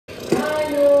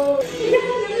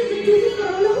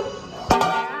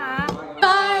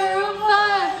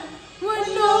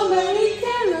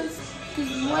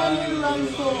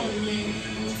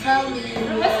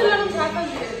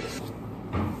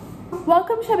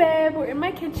Welcome شباب, we're in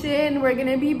my kitchen. We're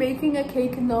gonna be baking a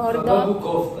cake النهارده.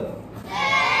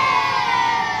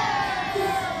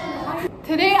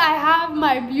 Today I have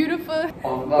my beautiful.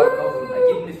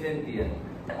 اكيد مش انت يعني.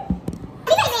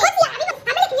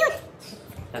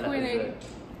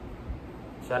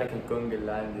 شارك الكونج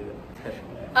اللي عندي ده.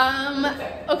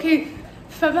 اوكي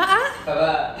فبقى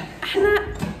احنا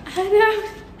هنعمل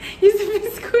يوسف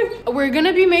اسكت. We're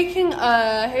gonna be making a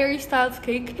Harry Styles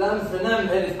cake. لا مش هنعمل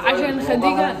هاري ستايلز عشان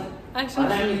خديجة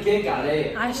هنعمل كيك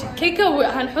عليه. عشان كيكة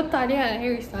وهنحط عليها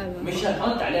هاري ستايلز. مش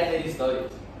هنحط عليها هاري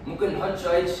ستايلز، ممكن نحط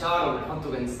شوية شعر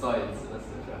ونحطه بين ستايلز بس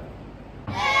مش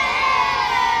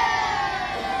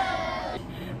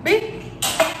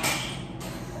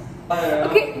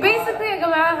اوكي basically يا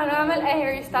جماعة هنعمل a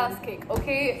Harry Styles cake.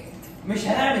 اوكي مش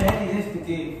هنعمل هاري ليست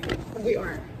كتير. we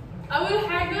are. أول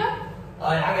حاجة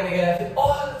الحاجة اللي جاية في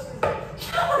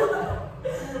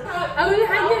أول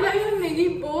حاجة لازم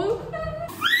نجيب بول.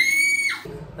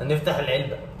 هنفتح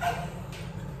العلبة.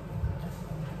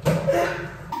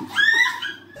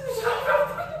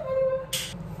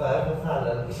 فاهم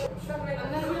فعلا. مش فاهمة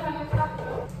أنا هنفتح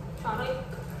شعريك.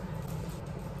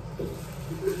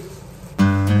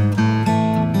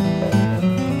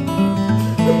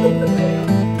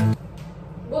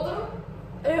 بودرة؟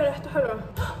 ايوه ريحته حلوة.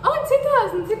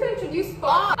 نسيت انتروديوس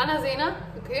بعض. أنا زينة،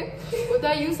 اوكي؟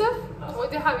 وده يوسف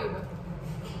ودي حبيبة.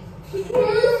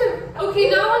 يوسف. اوكي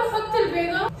ناو هنحط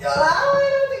البيضة. يا لهوي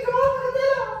انت كمان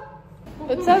هتلعب.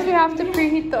 It says we have to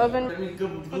preheat the oven.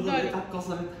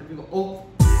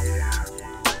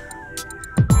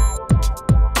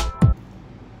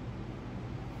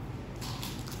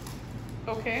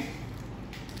 اوكي.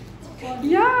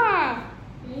 يا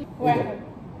واحد.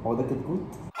 هو ده كتكوت؟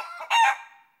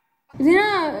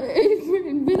 زينة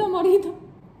البيضة مريضة.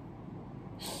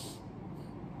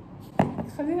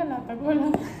 خلينا اللي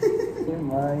هتاكلها.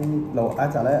 لو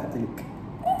وقعت عليا اقتلك.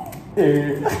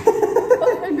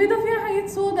 البيضة فيها حاجات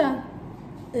سودا.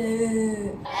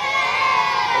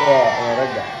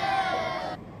 رجع.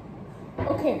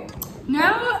 Okay.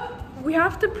 Now we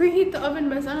have to preheat the oven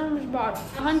بس أنا مش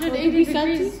بعرف. 180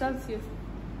 degrees Celsius.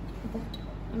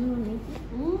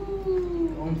 Ooh.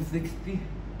 160.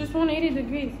 Just 180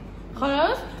 degrees.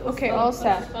 خلاص؟ Okay, all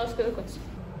set. خلاص كده كويس.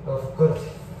 Of course.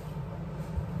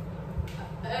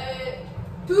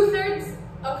 2/3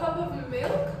 a cup of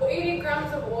milk و 80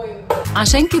 grams of oil.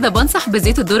 عشان كده بنصح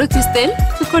بزيت الذرة كريستال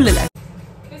في كل الأكل.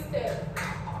 كريستال.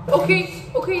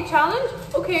 اوكي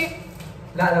challenge. اوكي.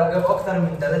 لا لو جاب اكتر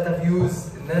من 3 فيوز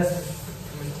الناس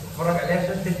بتتفرج عليها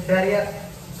عشان تتريق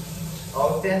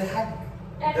او تضحك.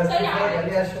 الناس بتتفرج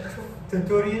عليها عشان تشوف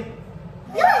توتوريال.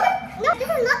 No,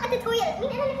 this is not a tutorial. مين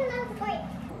قال ان احنا نعمل tutorial؟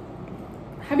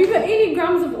 حبيبة 80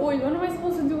 grams of oil. What am I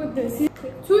supposed to do with this?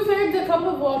 2/3 a cup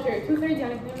of water. 2/3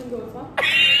 يعني 2 من دول صح؟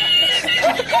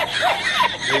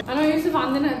 أنا ويوسف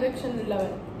عندنا addiction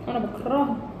للبن. أنا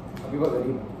بكرهه. حبيبه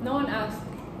غريبه. No one asked.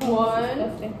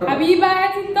 1. حبيبة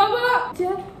هاتي الطبق.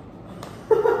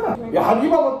 يا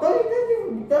حبيبه بطلي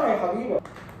تاني بتاعي يا حبيبه.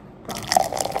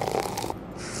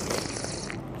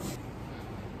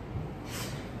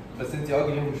 بس انت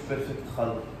اجلي مش بيرفكت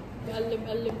خالص. قلب.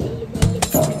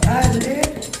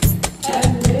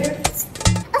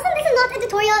 Also, this is not a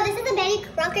tutorial. This is a Betty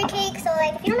Crocker cake. So,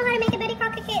 like, if you don't know how to make a Betty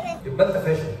Crocker cake, then يبقى انت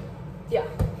فاشل. Yeah.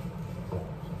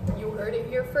 You heard it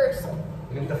here first.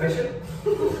 انت فاشل.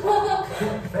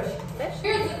 فاشل.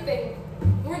 Here's the thing.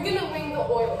 We're gonna wing the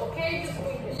oil, okay? Just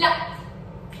wing it.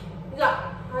 لا.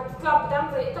 هتطلع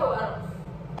بتعمل طريقتها وقرف.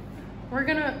 We're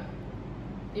gonna.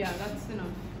 Yeah, that's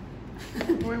enough.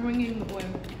 We're winging the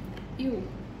oil. Ew.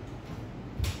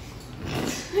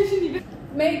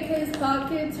 Make his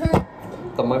pockets hurt.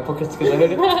 طب my pockets كده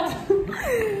هرت.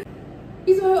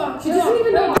 He's she doesn't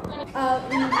even know.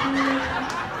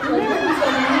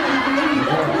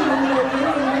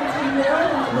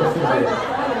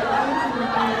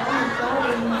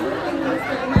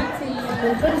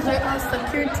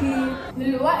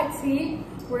 دلوقتي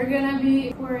we're gonna be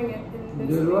pouring it in this.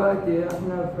 دلوقتي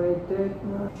احنا في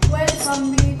حتتنا. Welcome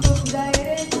بيكم في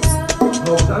دايرتنا.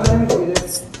 هو بتاع ده مش كده.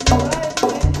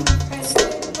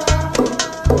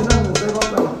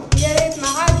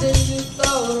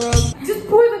 Just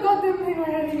pour the goddamn thing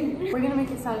already. We're gonna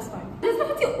make it satisfying. Let's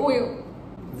put the oil.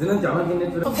 زين انت عملتي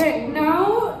النت. Okay, now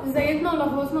زيتنا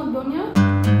ولغوصنا الدنيا.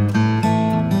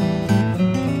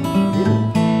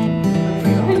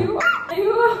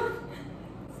 ايوه.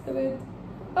 استبعد.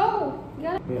 Oh,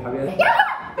 yeah. يا حبيبي.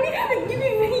 تجيبي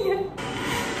 100.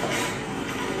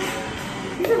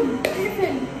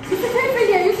 يوسف اقفل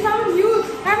يا يوسف.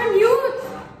 اعمل ميوت.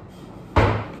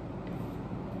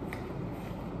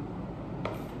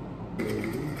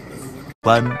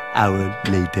 1 hour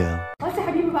later. خلاص يا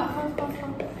حبيبي بقى،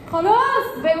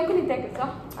 خلاص باقي ممكن يتاكل صح؟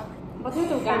 بطني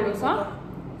توجعني صح؟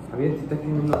 حبيبتي بتاكلي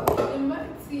منه.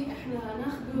 دلوقتي احنا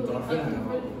هناخده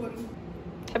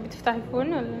تحبي تفتحي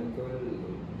الفرن ولا؟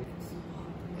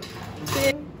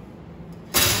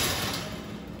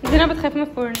 زينة بتخاف من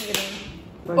الفرن جدا.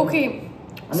 Okay,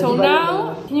 so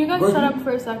now can you guys shut up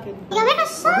for a second?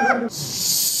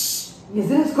 يا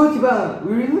زينة اسكتي بقى. We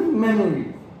relive memory.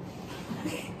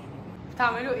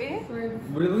 بتعملوا ايه؟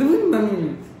 We relive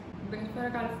memory.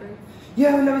 بنتفرج على الفرن.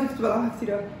 يا والله ما كنت بلعبها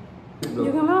كتير قوي.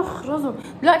 يا جماعة اخرجوا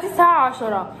دلوقتي الساعة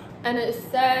 10 and it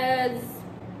says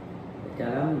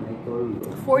كلام هيكون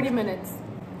 40 minutes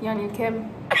يعني كام؟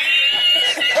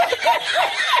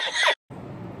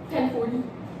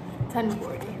 10:40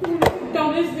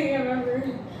 dumbest thing I've ever heard.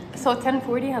 So 10:40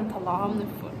 هنطلعها من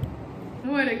الفرن.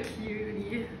 What a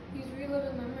cutie. He's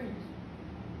reliving memories.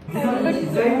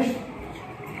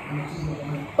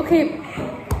 Okay.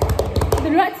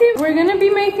 دلوقتي we're gonna be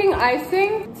making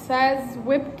icing. It says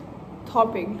whipped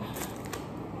topping.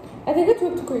 I think it's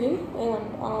whipped cream, and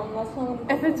that's not.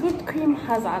 If it's whipped cream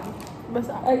هزعل بس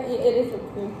It is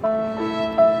whipped cream.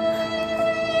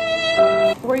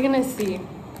 we're gonna see.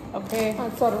 Okay.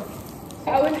 هتصرف.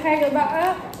 أول حاجة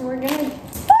بقى we're gonna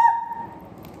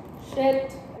shit.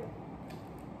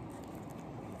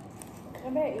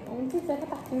 غبائي. انتي ازاي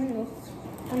فتحتي من النص؟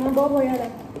 أنا بابا يلا.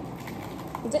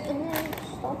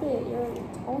 Stop it! You're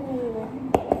telling me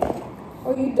everything.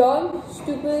 Are you dumb,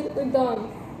 stupid, or dumb?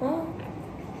 Huh?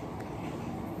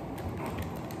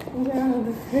 Yeah,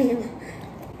 the cream.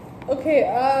 Okay,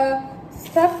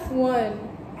 step 1.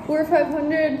 Pour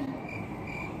 500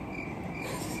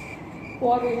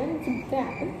 Water. Then it's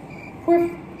that. pour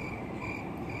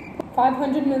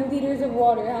 500 milliliters of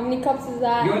water. How many cups is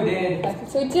that? You're dead. I can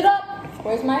switch it up.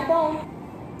 Where's my phone?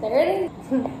 There it is.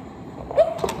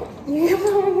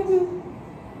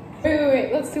 Wait,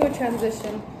 let's do a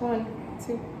transition. 1,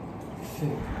 2.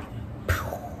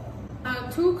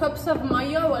 2 cups of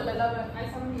maya ولا لبن؟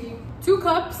 عايزة 2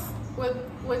 cups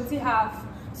with the half.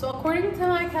 So according to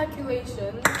my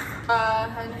calculations,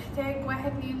 هنحتاج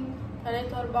 1 2 3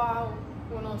 4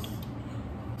 ونص.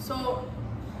 So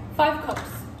 5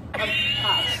 cups of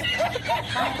half.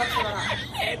 5 cups of half.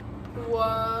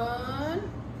 1,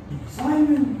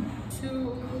 Simon.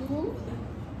 2,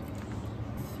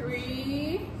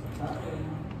 3.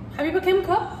 حبيبة كم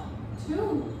cup?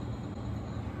 2.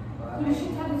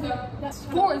 That's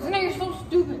 4. Isn't it? You're so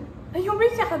stupid. أيوة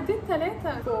ماشي حددت 3.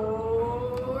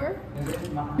 4.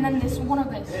 And then this one of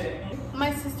this.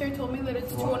 My sister told me that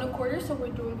it's 2 1/4, so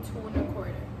we're doing 2 1/4.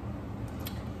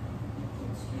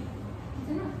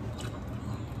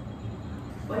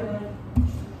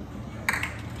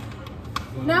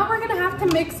 Now we're gonna have to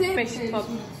mix it.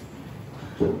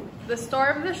 The star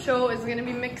of the show is gonna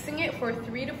be mixing it for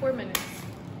 3 to 4 minutes.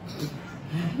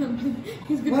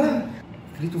 He's good.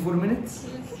 3 to 4 minutes?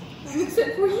 Mix it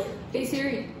for you. Hey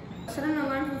Siri, set an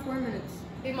alarm for 4 minutes.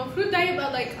 المفروض ده يبقى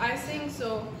like icing, so.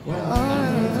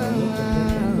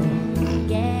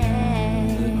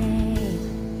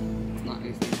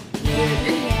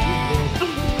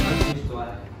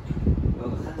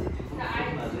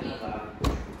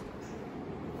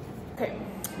 Okay.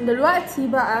 دلوقتي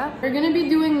بقى we're gonna be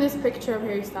doing this picture of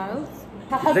hairstyles.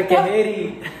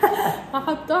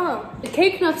 هحطها.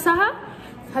 الكيك نفسها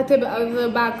هتبقى the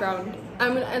background.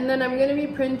 And then I'm gonna be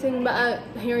printing بقى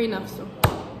هيري نفسه.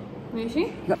 ماشي؟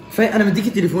 لا فاي انا مديكي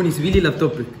تليفوني سيبي لي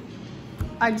لابتوبك.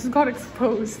 I just got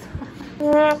exposed.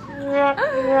 انا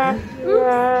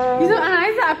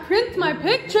عايزة print my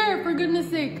picture for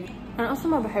goodness sake. انا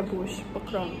اصلا ما بحبوش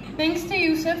بكرهه. Thanks to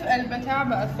يوسف البتاع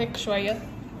بقى thick شوية.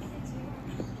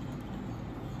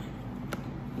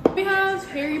 We have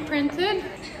Harry printed.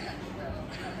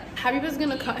 Habiba's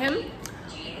gonna cut him.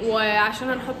 وعشان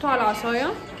هنحطه على العصاية.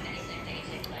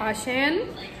 عشان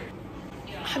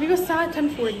حبيبة الساعة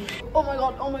 10:40. Oh my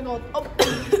god, oh my god. Oh.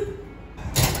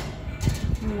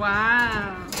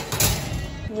 Wow.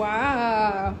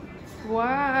 Wow.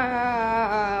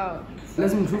 Wow.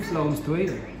 لازم نشوف لو مستوية.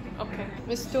 Okay.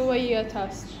 مستوية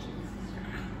تست.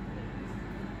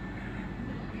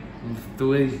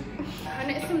 مستوية.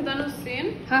 هنقسم ده نصين.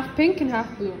 Half pink and half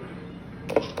blue.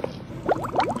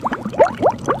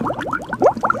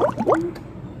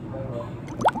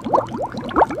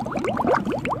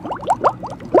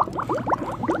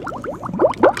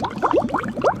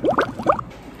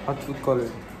 حط فود كولر.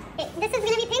 This is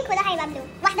gonna be pink وده هيبقى blue.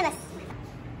 واحدة بس.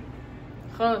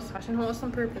 خلاص عشان هو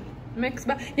اصلا purple. Mix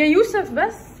بقى. يا يوسف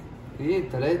بس. ايه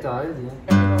 3 عادي يعني.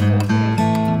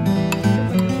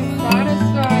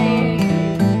 Satisfying.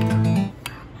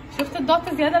 شفت الضغط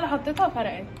الزيادة اللي حطيتها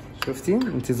فرقت. شفتي؟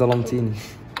 انت ظلمتيني.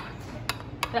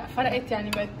 لا فرقت يعني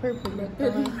بقت purple.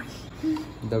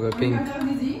 ده بقى بينك.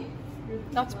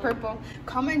 That's purple.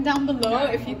 Comment down below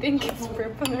if you think it's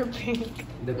purple or pink.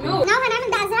 ده بينك. No,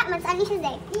 هنعمل ده ازرق ما تسألنيش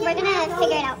ازاي. We're gonna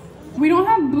figure it out. We don't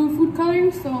have blue food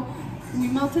coloring, so we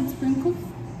melted sprinkles.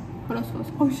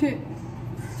 Oh shit.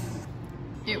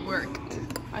 It worked.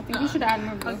 I think we should add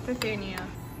more blue. حط ثانية.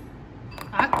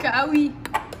 عكة قوي.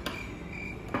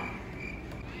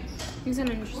 He's an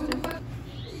interesting.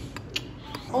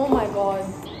 Oh my god.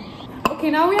 Okay,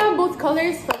 now we have both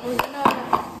colors, so we're gonna.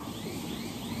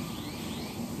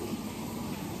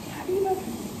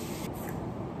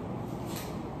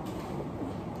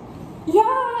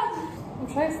 Yeah! I'm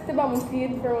trying to تبقى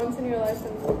مفيد for once in your life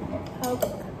and help.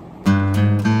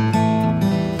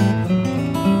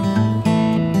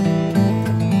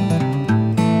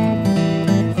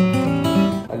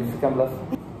 ألف كام لفة؟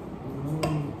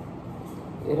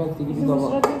 ايه رأيك تجيبي طبق؟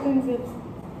 مش راضية تنزل.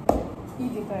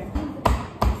 ايدي طيب.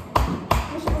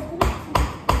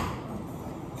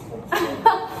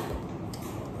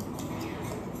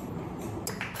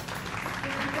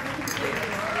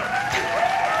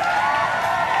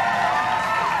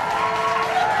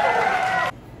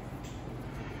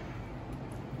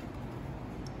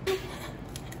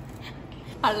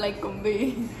 I like them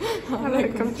big. I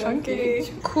like them chunky.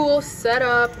 Cool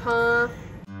setup, huh?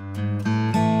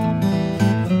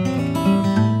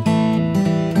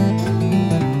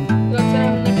 Let's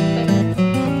have next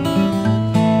time.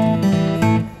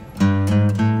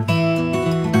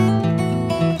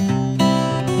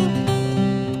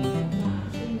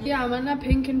 Yeah, عملنا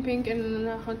pink and pink and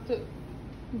أنا أحط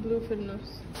blue في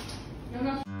النص.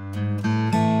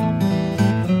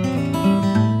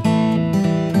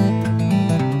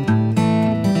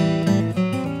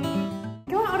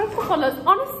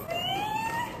 Honestly,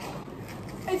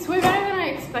 it's way better than I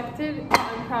expected.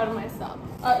 I'm proud of myself.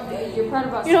 You're proud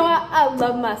of us. You know what? I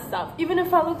love myself. Even if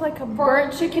I look like a burnt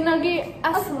chicken nugget,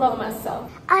 I still love myself.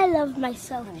 I love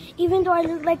myself. Even though I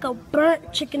look like a burnt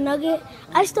chicken nugget,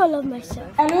 I still love myself.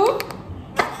 Hello?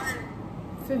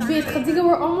 Khadija,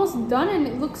 we're almost done and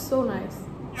it looks so nice.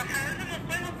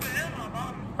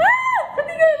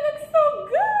 Khadija, it looks so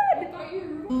good.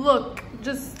 Look,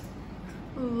 just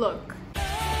look.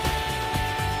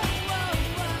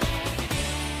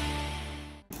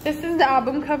 This is the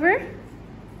album cover,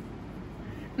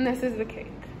 and this is the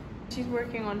cake. She's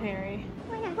working on Harry.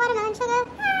 Watermelon sugar.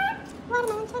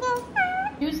 Watermelon sugar.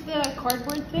 Use the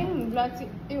cardboard thing.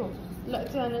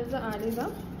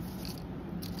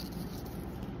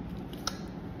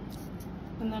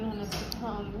 And then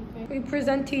on we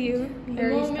present to you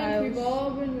Harry Styles. We've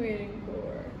all been waiting for.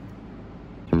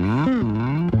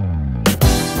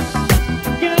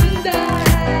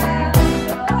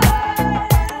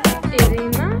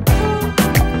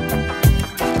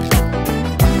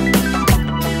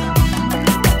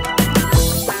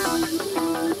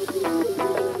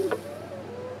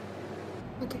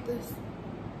 Look at this.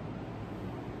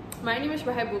 مع اني مش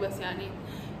بحبه بس يعني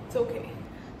it's okay.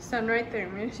 Stand right there,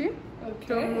 ماشي?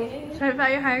 Okay. شايفة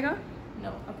أي حاجة؟ No,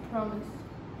 I promise.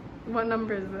 What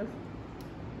number is this?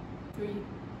 3.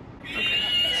 Okay.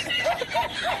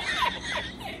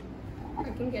 I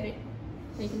can get it.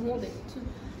 I can hold it.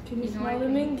 Can you smell the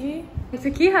mingy?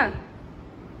 امسكيها.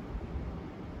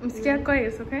 امسكيها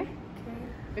كويس, okay?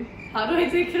 How do I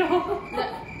take it off?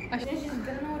 She's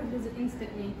gonna know what it is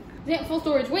instantly. Yeah, full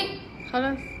storage. Wait.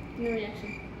 خلاص. No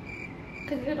reaction.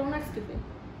 Cause you don't act stupid.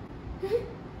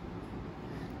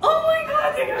 Oh my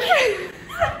god, you're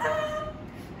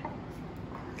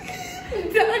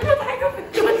like حاجة في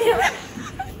الدنيا.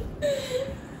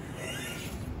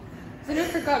 I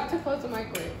forgot to close the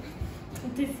microwave.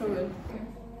 It tastes so good.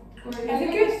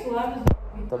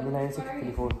 طب مين هيمسك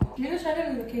التليفون؟ مين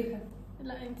شغال الكيكة؟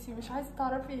 لا انتي مش عايزة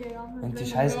تعرفي هي عاملة ازاي. انت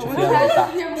مش عايزة تشوفيها من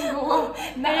تحت.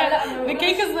 لا the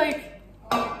cake is like.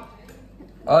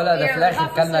 اه لا ده في الاخر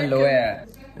كلنا اللي وقع.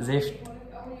 زفت.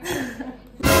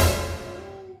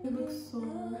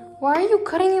 Why are you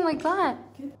cutting it like that?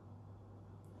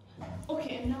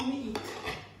 Okay, and now we eat.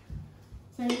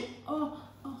 So,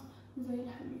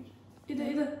 زينا حبيبي.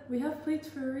 ايه ده we have plates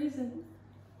for a reason.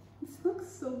 This looks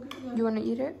so good. You wanna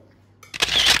eat it?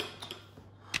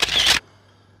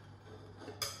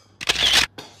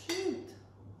 Shoot.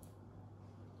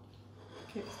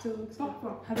 Okay, it still looks good.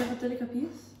 Have I got like a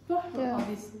piece? Yeah.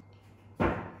 Obviously.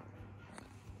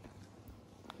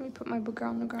 Let me put my booger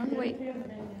on the ground. Wait.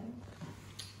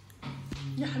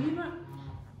 يا حبيبة.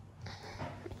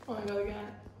 Oh my god, again.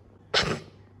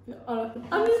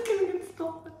 I'm just gonna get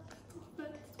stop it.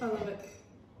 I love it.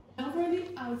 Now for the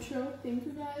outro, thank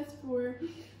you guys for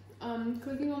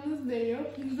clicking on this video.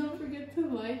 Please don't forget to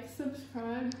like,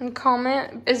 subscribe, And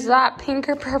comment, is that pink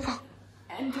or purple?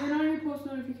 and turn on your post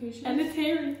notifications. And it's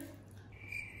hairy.